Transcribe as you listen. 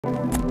Hey,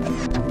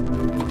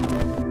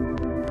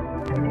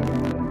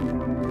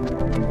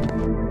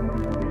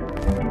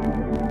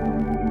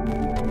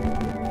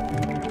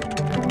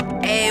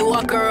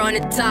 Walker on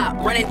the top,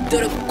 running through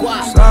the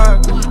guap.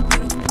 Slide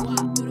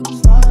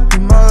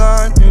in my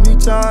line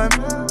anytime.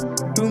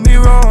 Do me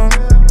wrong,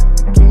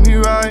 do me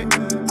right.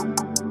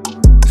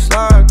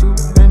 Slide through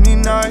any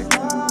night.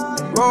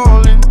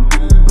 Rolling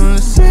when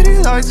the city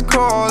lights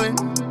calling.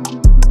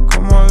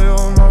 Come on,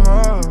 little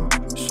mama,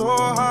 so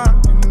high,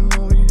 and you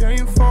know we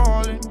ain't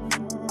falling.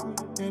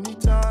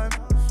 Anytime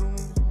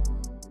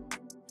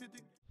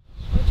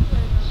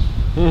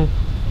soon.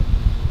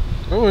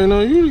 I'm waiting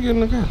on you to get in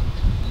the car.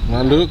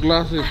 My lip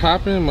gloss is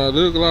popping, my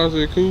lip gloss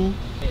is cool.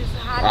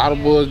 All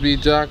the boys be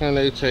jocking,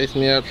 they chase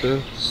me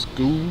after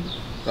school.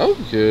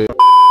 Okay.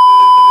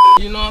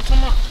 You know what I'm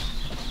talking about?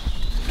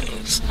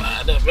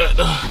 Slide that back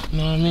there. You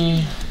know what I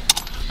mean?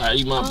 I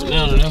eat my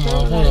banana, that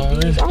motherfucker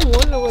already. I'm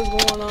wondering what's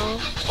going on.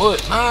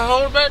 What? Nah,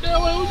 hold it back that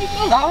way, what you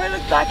doing? Oh, it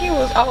looked like it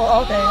was,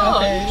 oh,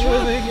 okay. It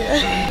was good.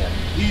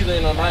 These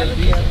ain't no nice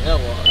decent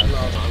ever. I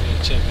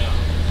mean, check me out.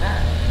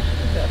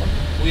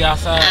 We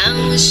outside.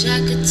 I wish I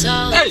could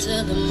talk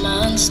to the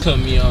monster. Cut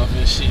me off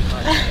and shit.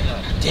 Like,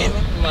 God damn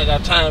it. I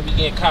got time to be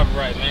getting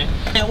copyright, man.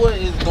 Man, what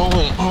is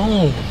going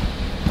on?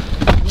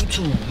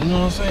 YouTube, you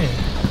know what I'm saying?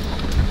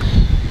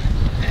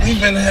 We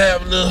finna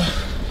have a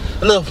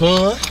little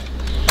fun.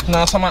 You know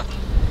what I'm talking about?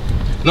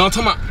 Know what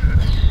I'm talking about?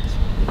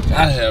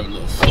 Gotta have a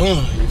little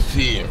fun, you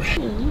feel me?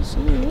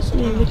 Your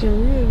skin looking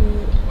real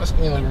good. My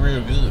skin look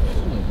real good.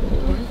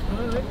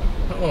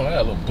 Oh, I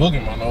had a little booger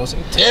in my nose.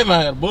 Tell me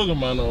I had a booger in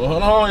my nose.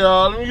 Hold on,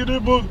 y'all. Let me get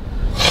this booger.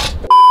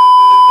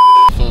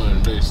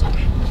 Fun day, so.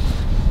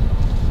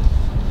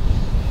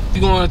 We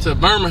going to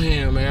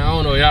Birmingham, man. I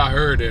don't know if y'all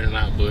heard that or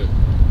not, but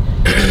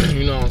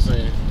you know what I'm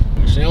saying.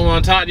 She don't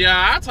want to talk to y'all.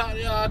 I'll talk to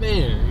y'all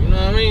then. You know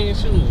what I mean?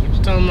 Shoot, what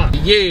you talking about?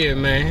 Yeah,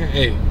 man.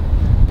 Hey,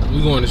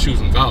 we going to shoot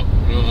some golf.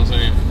 You know what I'm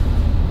saying?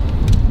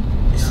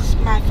 This is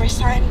my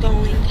first time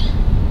going.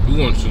 We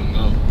going to shoot some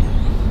golf.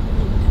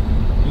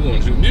 You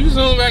can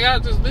zoom back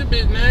out just a little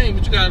bit name,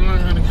 but you gotta learn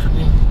how to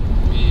goddamn.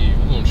 Yeah,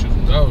 we gonna shoot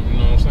some dogs, you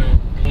know what I'm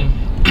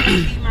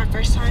saying? My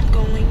first time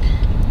going.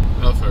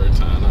 Her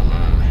first time, not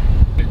mine.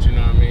 But you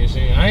know what I mean?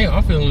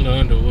 I'm feeling the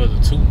underweather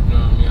too, you know what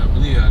I mean? I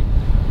believe I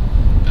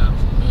got it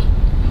from her, you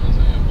know what I'm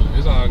saying? But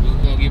it's all good.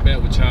 We're gonna get back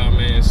with y'all,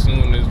 man, as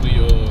soon as we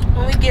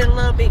when we get a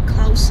little bit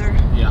closer.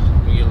 Yeah,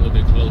 we get a little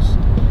bit closer.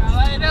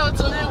 Alright, that was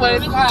too that way.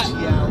 This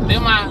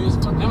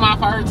my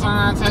first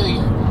time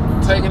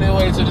taking it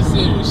way to the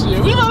city.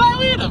 Shit, we look like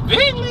we in the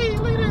big league.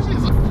 Look at this shit.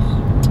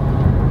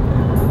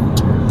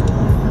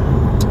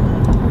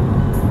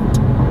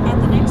 At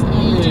the next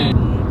Yeah.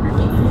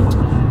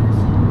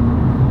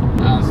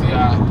 I'll see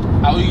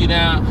how we get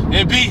down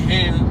and beat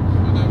him.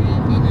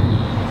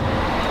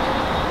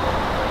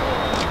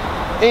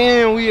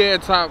 And we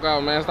at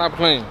Topgolf, man. Stop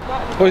playing.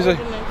 What you say?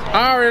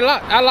 I already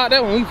locked. I locked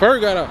that one. We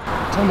first got up.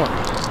 Come on.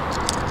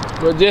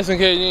 But just in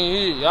case you ain't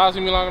here, y'all see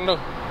me locking the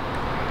door.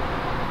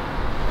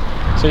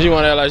 Since you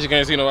want to act like you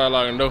can't see nobody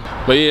locking the door.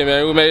 But yeah,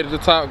 man, we made it to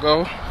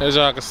Topgolf, as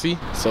y'all can see.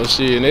 So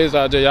shit, next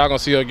out there, y'all gonna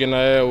see her getting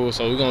her ass whooped.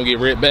 So we gonna get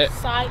right back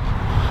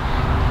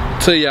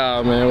to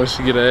y'all, man, when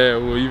she get her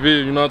ass whooped. You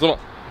feel? You know what I'm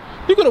talking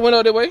about? You could have went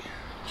out that way. We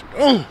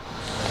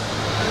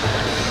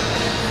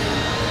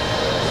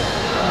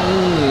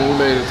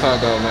made it to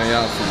Topgolf, man.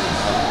 Y'all see it.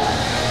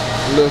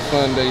 A little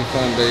fun day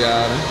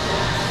out.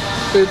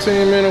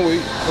 15-minute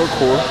week, of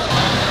course.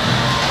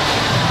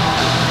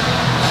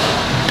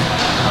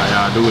 How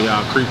y'all do it?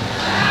 Y'all creepy.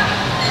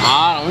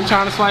 I'm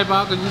trying to swipe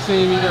out because you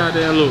seen me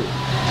goddamn look.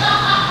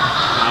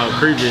 I was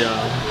creepy,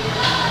 y'all.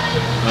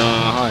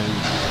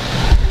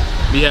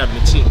 Be having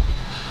a chick.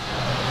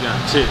 You got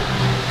a chick.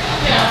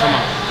 Come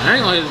on. I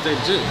ain't gonna hesitate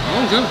to chick. I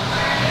don't care.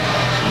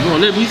 You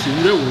gonna let me see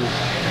who that was.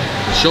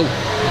 For sure.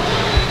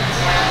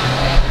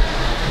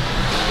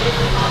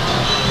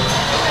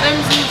 Let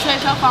me see you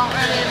take your phone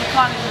early in the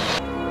car.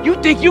 You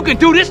think you can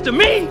do this to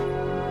me? Ain't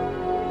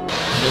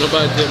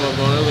nobody take my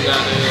phone. That was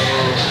goddamn.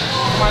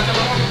 Nobody take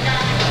my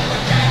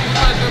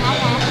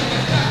phone.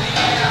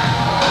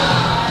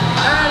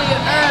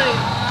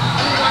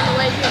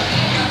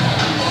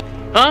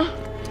 Huh?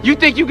 You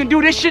think you can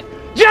do this shit?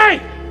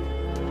 Jay!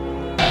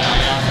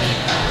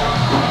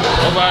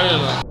 Nobody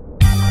else.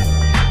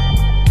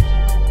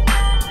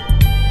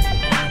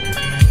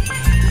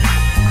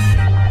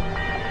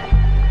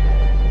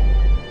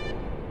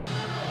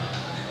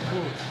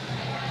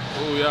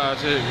 Oh, y'all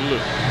check.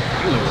 Look.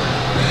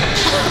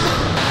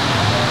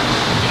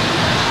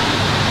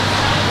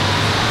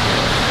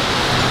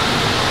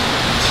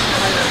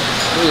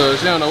 Look,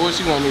 she don't know what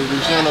she want me to do.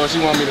 She don't know if she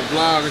want me to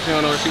vlog or she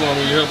don't know if she want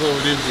me to help her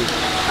with this shit.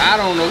 I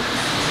don't know.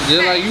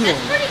 Just like you want.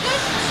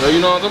 So you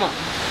know what I'm talking about?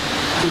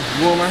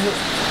 You want my help?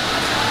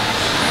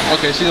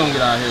 Okay, she gonna get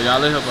out of here. Y'all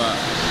let her out.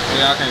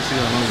 Y'all can't see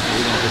her no more.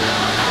 We gonna put her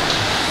out.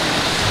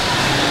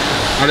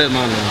 Oh, that's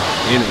my name.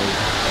 Anyway.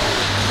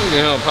 Look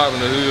at him popping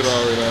the hood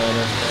already down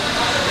there.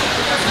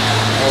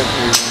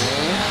 Okay,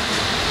 man.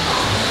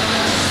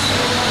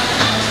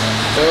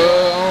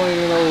 I don't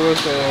even know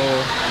what's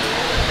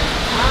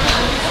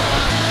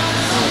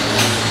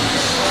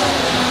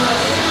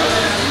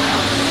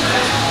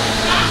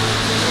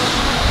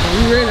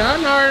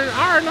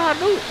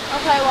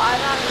Okay, well, I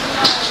don't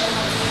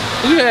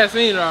know. You had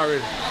seen it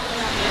already.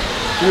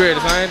 You read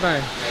the same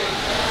thing.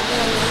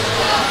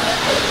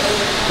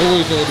 What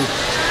we supposed to do?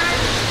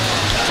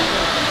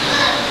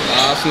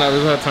 Snap,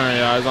 it's her turn,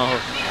 y'all. It's on her.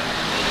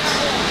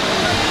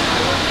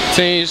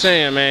 Team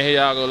Shan, man. Here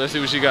y'all go. Let's see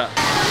what she got.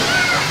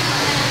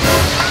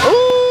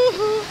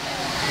 Ooh.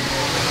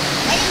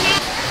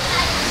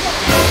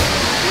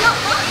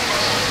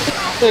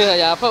 Yeah,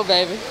 y'all, poke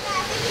baby.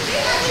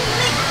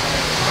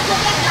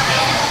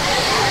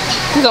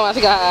 She's on,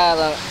 she got her eyes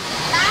on it.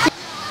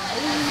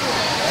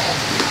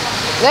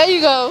 There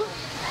you go.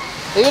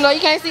 Even though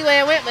you can't see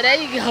where it went, but there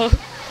you go.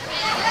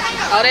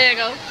 Oh, there you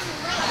go.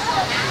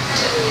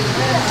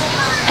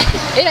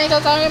 It ain't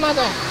your turn, it's my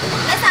turn.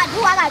 Yes, I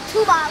do. I got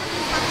 2 balls.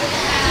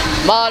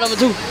 Ball number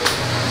 2.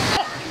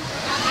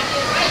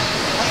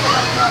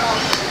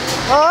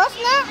 Oh,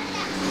 snap.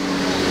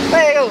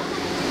 There you go.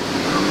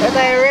 That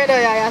thing right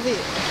there, y'all see it.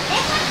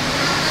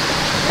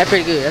 That's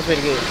pretty good, that's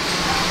pretty good.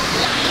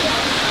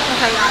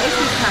 Okay, y'all, it's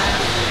his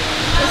time.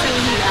 Let's see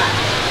what he got.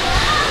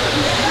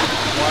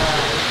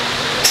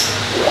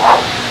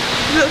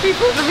 Look, he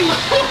put the beat.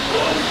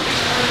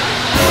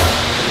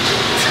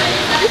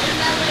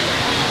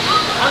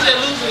 I'm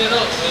just loosening it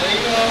up, man. You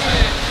know what I'm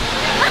saying?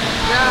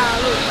 Yeah,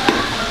 look.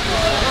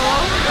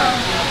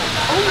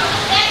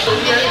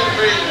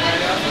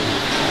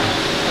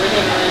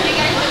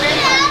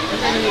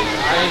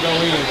 I ain't gonna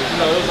win, but you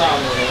know, it was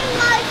all over.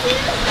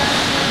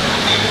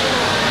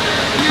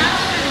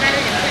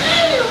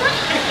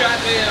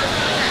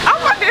 I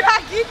wonder if I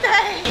get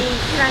that. He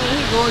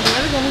go again.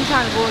 Every time he's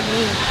trying to go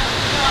again.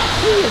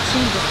 He a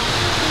cheater.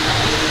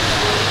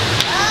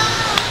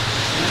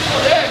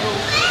 Oh, there you go.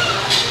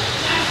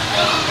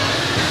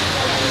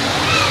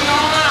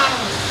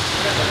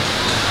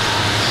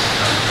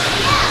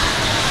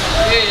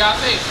 Yeah, y'all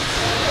see?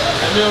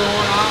 That middle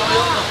one all the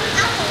way up.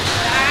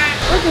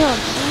 Look at him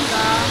cheat,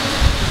 y'all.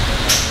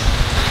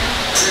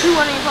 He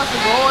wasn't even supposed to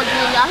go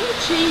again, y'all. He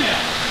cheated.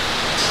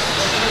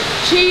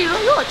 Cheater,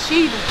 you a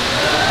cheater.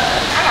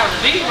 I got to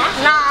beat my.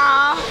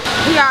 Nah,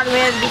 he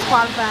automatically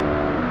disqualified.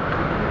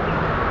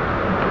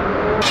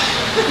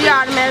 He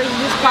automatically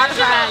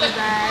disqualified, you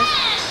guys.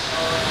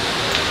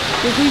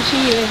 Cause he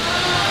cheated.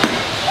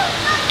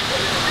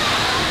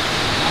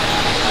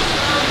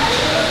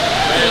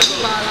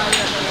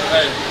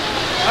 Hey,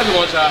 I just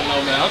want y'all to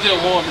know, man. I'm just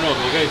warming up,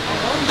 okay?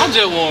 I'm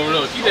just warming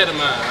up. Keep that in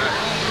mind, right?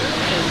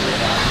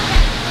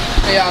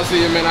 Hey, y'all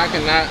see it, man. I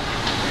cannot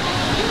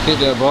hit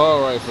that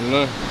ball right for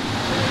nothing.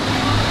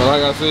 But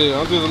like I said,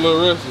 I'm just a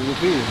little rusty, you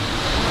feel?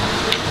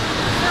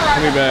 Let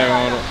me bag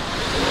on it.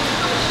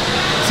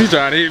 She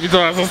tried to hit me,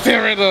 trying to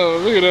stand right there.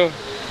 Look at her.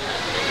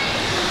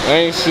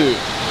 Ain't shit.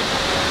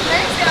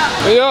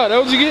 Hey, yeah,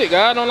 that's what you get.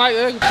 God don't like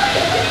that.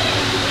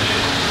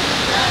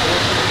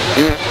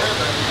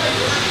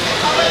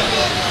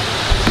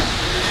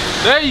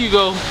 There you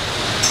go.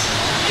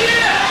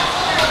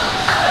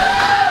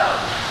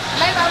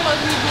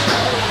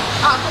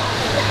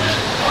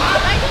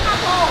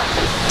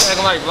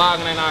 Acting like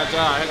vlogging ain't our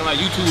job, acting like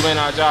YouTube ain't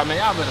our job, man.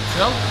 Y'all better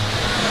tell them.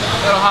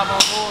 Better hop on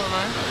board,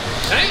 man.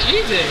 Hey, he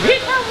just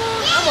hit that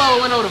one. That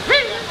ball went over the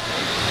pitch.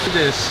 He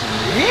just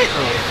hit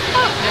her.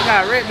 That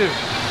got right there.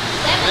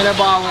 And that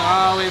ball went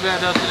all the way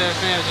back up to that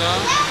fence, y'all.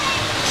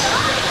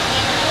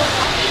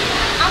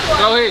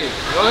 Go ahead.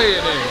 Go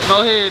ahead then.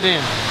 Go ahead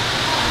then.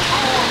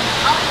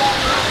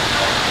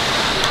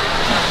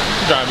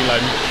 You try to be like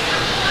me.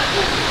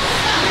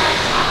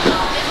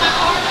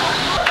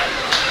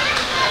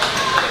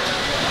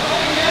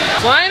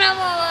 So ain't that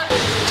one?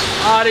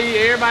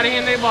 Everybody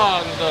hitting their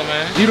balls and stuff,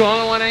 man. You the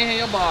only one that ain't hitting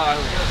your ball.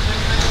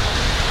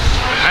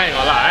 I ain't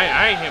gonna lie,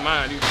 I ain't hit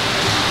mine, dude.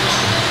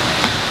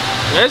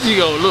 There you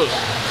go, look.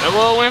 That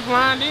ball went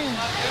flying then.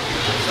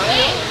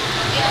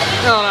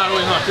 No,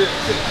 wait, huh?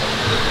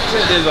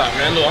 Check this out,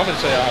 man. Look, I'm gonna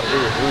show y'all how to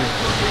do it.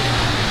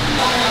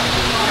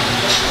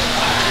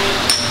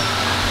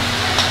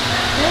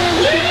 Man,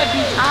 we should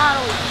be tired.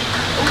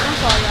 Oh, I'm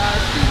sorry, y'all.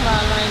 Excuse my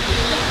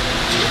language.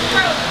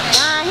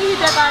 Nah, he hit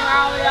that thing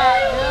all the way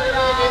out there,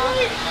 y'all.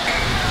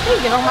 He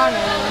get on my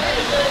nerves.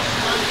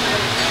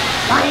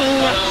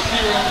 Bang!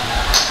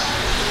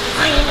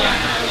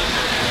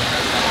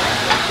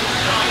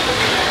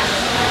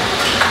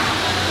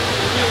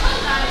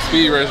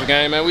 Speed racer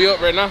game, man. We up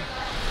right now.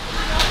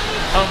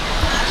 Huh?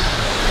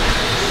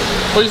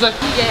 What you say?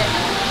 Yeah.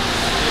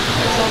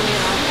 It's on me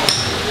now.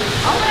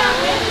 Okay.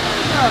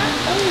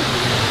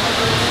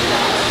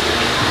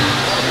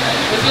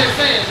 Let's get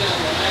fans in.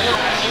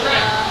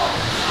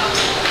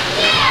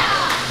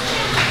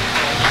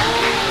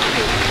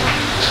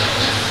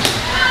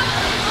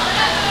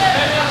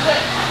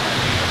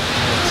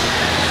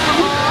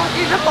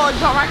 He's a phone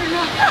jump right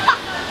now.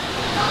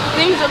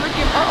 Things are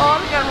looking.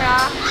 Look at me,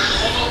 y'all.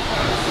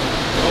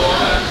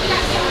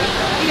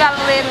 You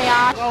gotta leave me,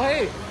 y'all. Go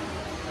ahead.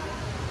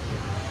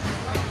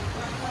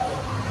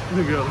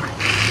 Look at her.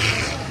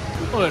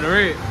 What a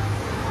red.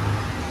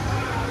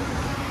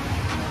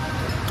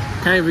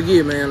 Can't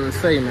forget, man, to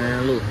say,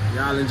 man, look,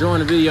 y'all enjoying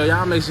the video.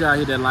 Y'all make sure y'all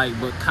hit that like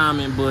button,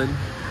 comment button,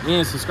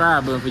 and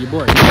subscribe button for your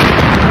boy.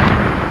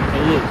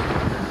 Hey,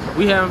 look,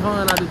 we having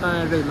fun out this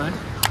thing today, man.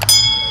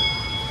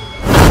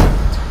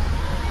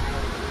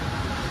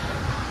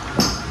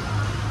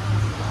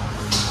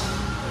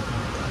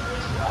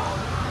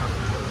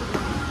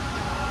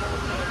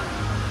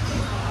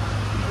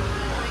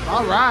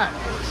 All right.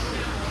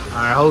 All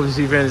right, hopefully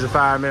she finishes in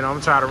 5 minutes. I'm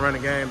gonna try to run the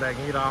game back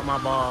and hit all my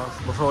balls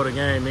before the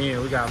game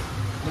ends. We got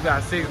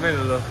 6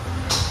 minutes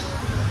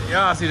left.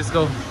 Y'all see the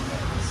score.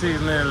 6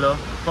 minutes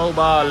left. 4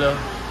 ball left.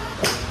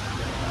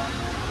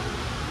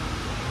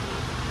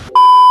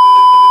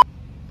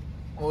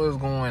 What's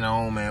going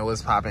on, man?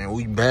 What's poppin'?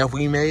 We back.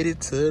 We made it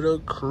to the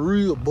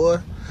crib, boy.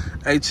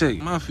 Hey, check.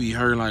 My feet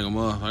hurt like a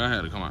motherfucker. I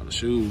had to come out the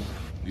shoes.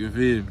 You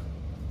feel me?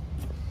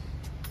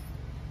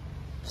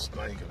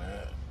 Stinking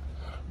that.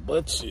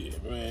 But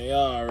shit, man,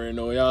 y'all already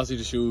know. Y'all see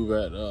the shoes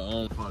at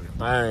the fucking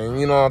thing.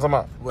 You know what I'm talking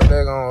about? But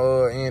they're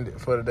gonna end it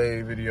for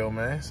today's video,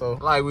 man. So,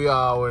 like we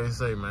always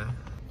say, man.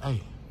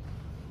 Hey,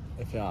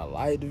 if y'all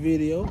like the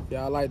video, if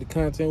y'all like the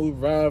content we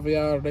provide for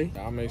y'all today,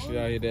 y'all make sure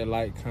y'all hit that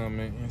like,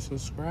 comment, and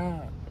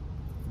subscribe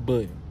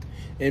button.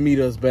 And meet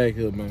us back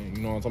here, man.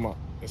 You know what I'm talking about?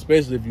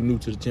 Especially if you're new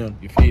to the channel.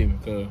 You feel me?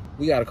 Because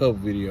we got a couple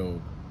videos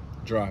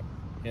dropping.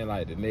 And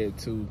like the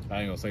next 2, I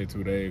ain't gonna say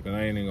 2 days, because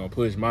I ain't even gonna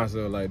push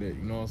myself like that,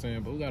 you know what I'm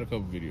saying? But we got a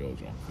couple videos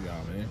dropping for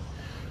y'all, man. You know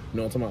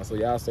what I'm talking about? So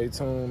y'all stay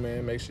tuned,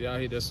 man. Make sure y'all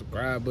hit that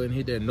subscribe button,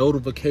 hit that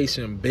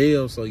notification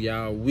bell so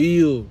y'all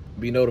will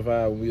be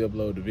notified when we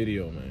upload the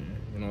video, man.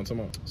 You know what I'm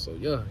talking about? So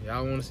yeah,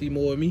 y'all wanna see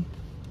more of me?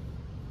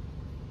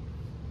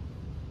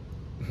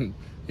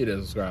 Hit that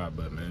subscribe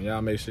button, man.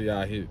 Y'all make sure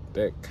y'all hit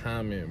that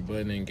comment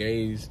button,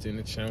 engaged in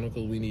the channel,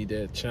 because we need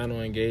that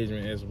channel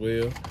engagement as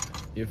well.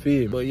 You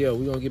feel me? But yeah,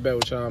 we gonna get back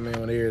with y'all, man,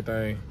 when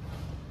everything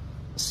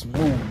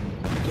smooth,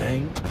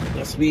 gang.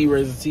 That Speed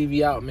Racer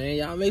TV out, man.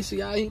 Y'all make sure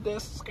y'all hit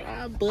that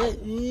subscribe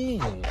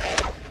button.